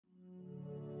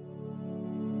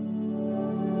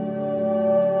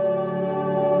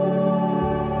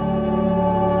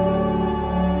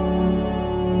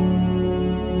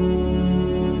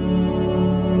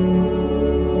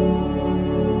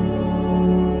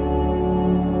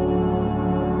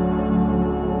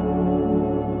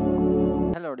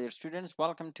students,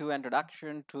 welcome to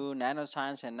Introduction to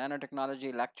Nanoscience and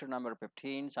Nanotechnology lecture number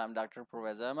 15. So I'm Dr.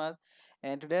 Pervez Ahmed.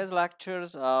 In today's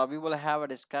lectures, we will have a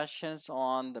discussions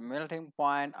on the melting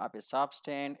point of a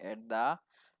substance at the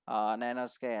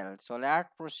nanoscale. So let's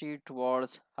proceed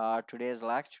towards today's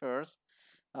lectures.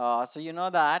 So you know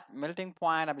that melting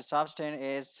point of a substance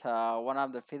is one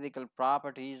of the physical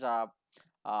properties of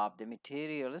the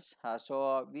materials.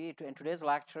 So in today's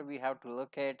lecture we have to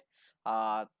look at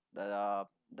uh,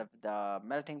 the, the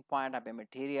melting point of a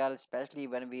material, especially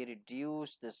when we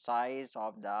reduce the size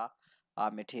of the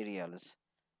materials.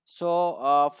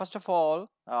 So first of all,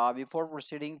 before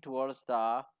proceeding towards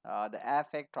the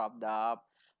effect of the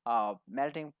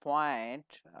melting point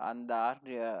on the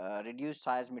reduced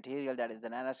size material, that is the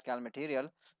nanoscale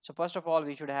material. So first of all,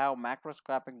 we should have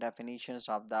macroscopic definitions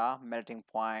of the melting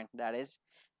point. That is,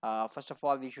 first of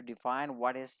all, we should define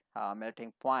what is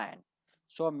melting point.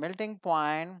 So melting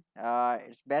point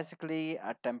is basically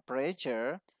a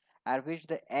temperature at which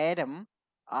the atom,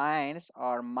 ions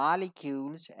or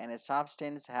molecules in a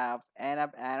substance have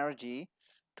enough energy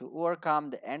to overcome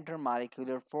the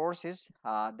intermolecular forces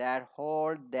that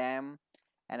hold them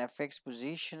in a fixed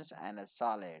positions and a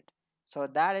solid. So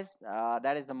that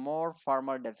is the more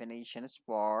formal definitions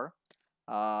for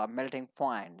melting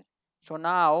point. So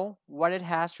now what it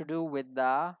has to do with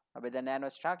the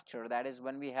nanostructure, that is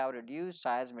when we have reduced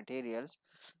size materials.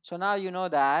 So now you know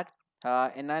that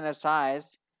in nano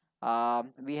size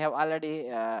we have already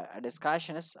a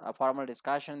formal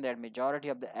discussion that majority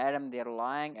of the atom they are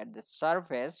lying at the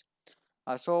surface.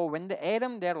 So when the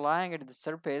atom they're lying at the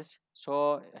surface,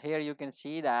 so here you can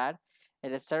see that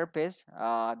at the surface,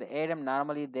 the atom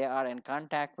normally they are in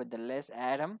contact with the less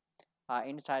atom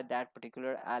inside that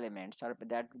particular element,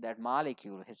 that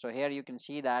molecule. So here you can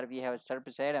see that we have a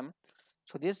surface atom.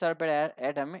 So this surface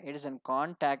atom it is in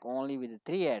contact only with the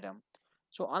three atom.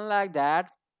 So unlike that,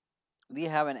 we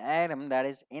have an atom that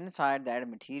is inside that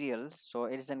material, so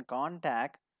it is in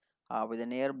contact with a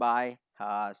nearby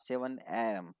seven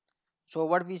atom. So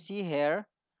what we see here,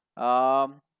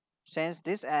 um, since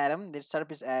this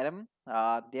surface atom,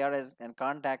 they are in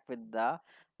contact with the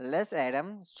less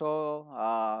atom,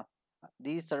 so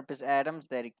these surface atoms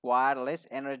they require less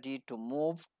energy to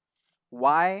move.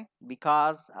 Why?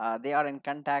 Because they are in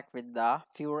contact with the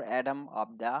fewer atom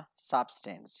of the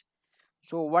substance.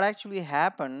 So what actually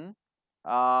happened?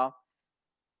 Uh,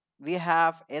 we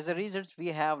have, as a result, we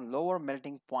have lower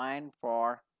melting point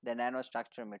for the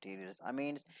nanostructure materials. I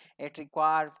mean, it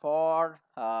required for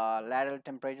lateral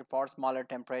temperature, for smaller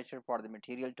temperature for the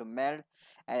material to melt,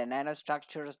 and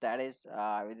nanostructures that is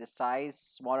with the size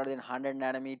smaller than 100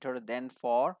 nanometer than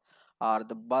for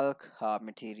the bulk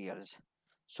materials.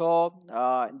 So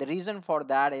the reason for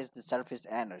that is the surface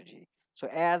energy. So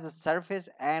as the surface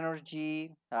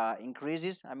energy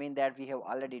increases, I mean that we have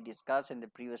already discussed in the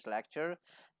previous lecture,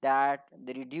 that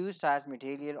the reduced size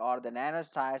material or the nano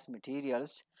size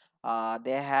materials,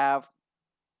 they have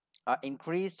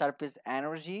increased surface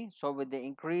energy. So with the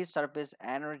increased surface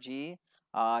energy,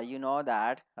 you know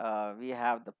that we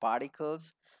have the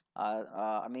particles.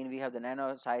 I mean, we have the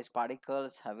nano size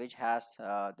particles, which has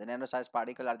the nano size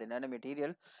particle or the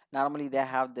nanomaterial. Normally, they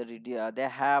have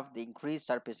the increased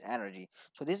surface energy.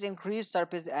 So this increased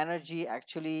surface energy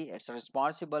actually it's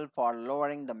responsible for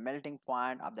lowering the melting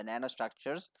point of the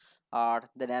nanostructures or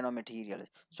the nanomaterial.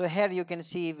 So here you can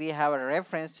see we have a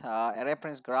reference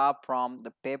graph from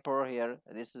the paper here.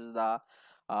 This is the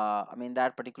I mean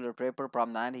that particular paper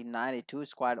from 1992.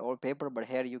 It's quite old paper, but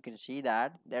here you can see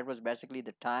that that was basically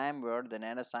the time where the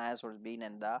nanoscience was being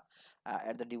in the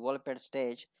at the developed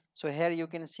stage. So here you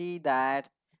can see that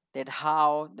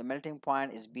how the melting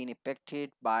point is being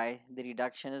affected by the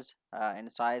reductions in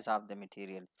size of the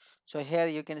material. So here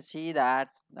you can see that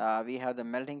we have the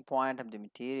melting point of the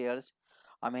materials.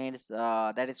 I mean,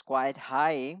 that is quite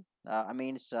high. I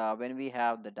mean, when we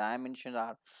have the dimension,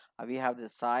 or we have the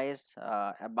size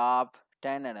above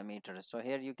 10 nanometers. So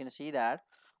here you can see that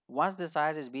once the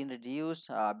size is being reduced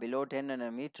below 10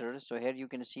 nanometers, so here you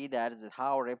can see that is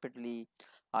how rapidly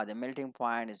the melting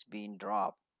point is being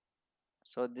dropped.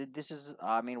 So this is,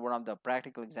 I mean, one of the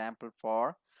practical example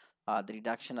for the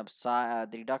reduction of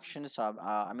the reductions of,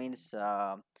 I mean,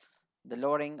 the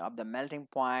lowering of the melting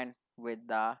point with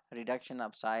the reduction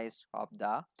of size of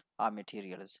the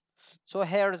materials. So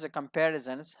here is the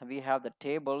comparisons. We have the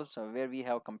tables where we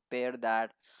have compared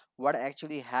that what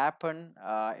actually happened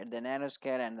at the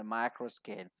nanoscale and the micro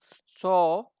scale.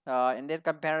 So in that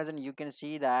comparison you can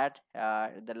see that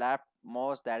the left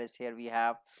most, that is here we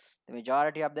have the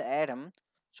majority of the atom.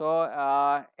 So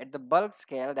at the bulk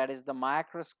scale, that is the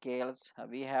micro scales,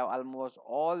 we have almost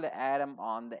all the atom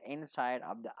on the inside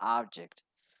of the object.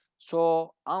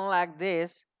 So unlike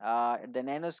this, at the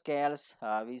nanoscales,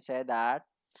 we say that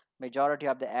majority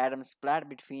of the atoms split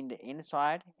between the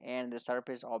inside and the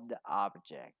surface of the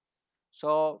object.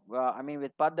 So, I mean,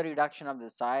 with further reduction of the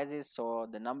sizes, so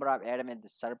the number of atoms at the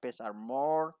surface are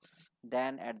more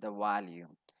than at the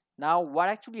volume. Now, what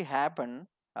actually happen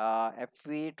if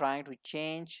we trying to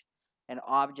change an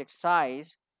object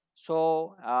size?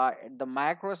 So, at the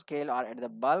micro scale or at the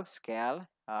bulk scale,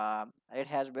 it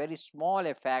has very small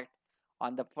effect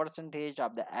on the percentage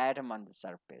of the atom on the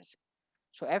surface.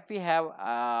 So if we have,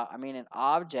 I mean, an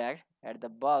object at the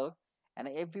bulk, and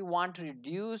if we want to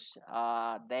reduce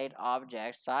that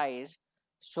object size,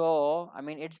 so I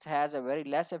mean, it has a very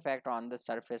less effect on the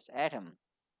surface atom.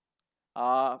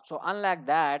 So unlike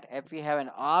that, if we have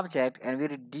an object and we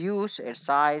reduce its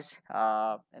size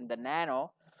in the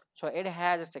nano, so it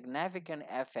has a significant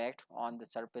effect on the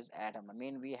surface atom. I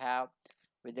mean, we have,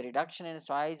 with the reduction in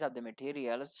size of the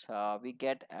materials, we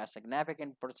get a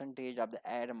significant percentage of the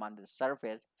atom on the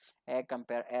surface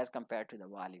as compared to the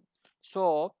volume.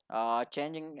 So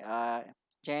change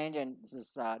in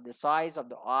the size of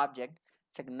the object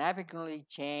significantly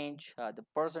change the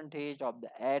percentage of the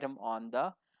atom on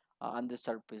the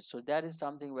surface. So that is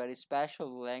something very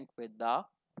special link with the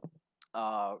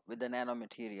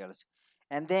nanomaterials.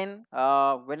 And then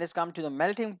when it's come to the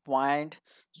melting point,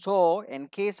 so in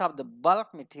case of the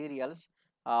bulk materials,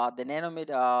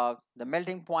 the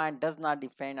melting point does not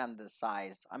depend on the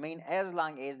size. I mean, as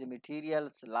long as the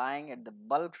materials lying at the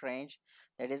bulk range,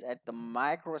 that is at the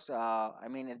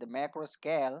at the macro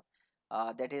scale,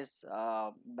 that is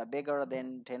bigger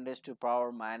than 10 raised to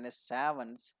power minus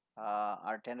 7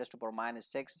 or 10 raised to power minus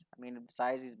 6. I mean,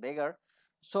 size is bigger.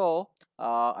 So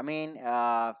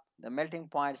the melting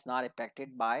point is not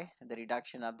affected by the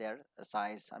reduction of their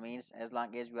size. I mean, as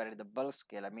long as we are at the bulk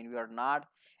scale, I mean, we are not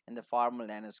in the formal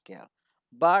nanoscale.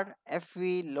 But if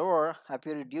we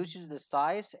reduces the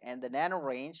size and the nano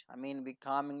range, I mean, we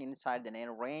coming inside the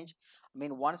nano range. I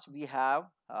mean, once we have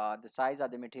the size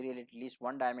of the material at least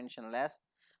one dimension less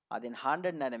than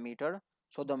 100 nanometer,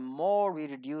 so the more we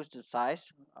reduce the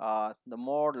size, the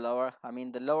more lower, I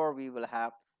mean, the lower we will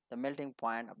have the melting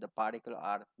point of the particle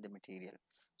or the material.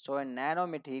 So in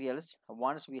nanomaterials,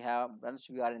 once we are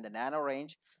in the nano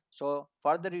range, so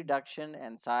further reduction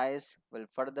and size will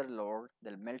further lower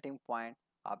the melting point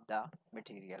of the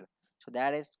material. So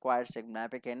that is quite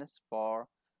significant for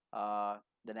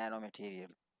the nanomaterial.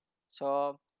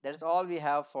 So that's all we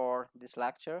have for this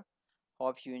lecture.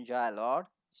 Hope you enjoy a lot.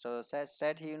 So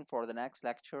stay tuned for the next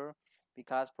lecture,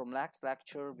 because from next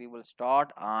lecture we will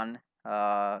start on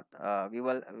we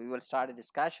will start a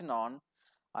discussion on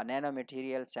a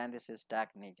nanomaterial synthesis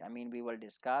technique. I mean, we will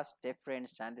discuss different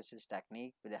synthesis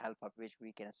technique with the help of which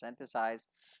we can synthesize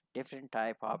different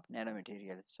type of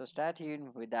nanomaterial. So stay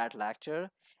tuned with that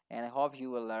lecture, and I hope you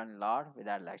will learn a lot with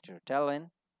that lecture. Till then,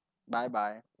 bye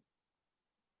bye.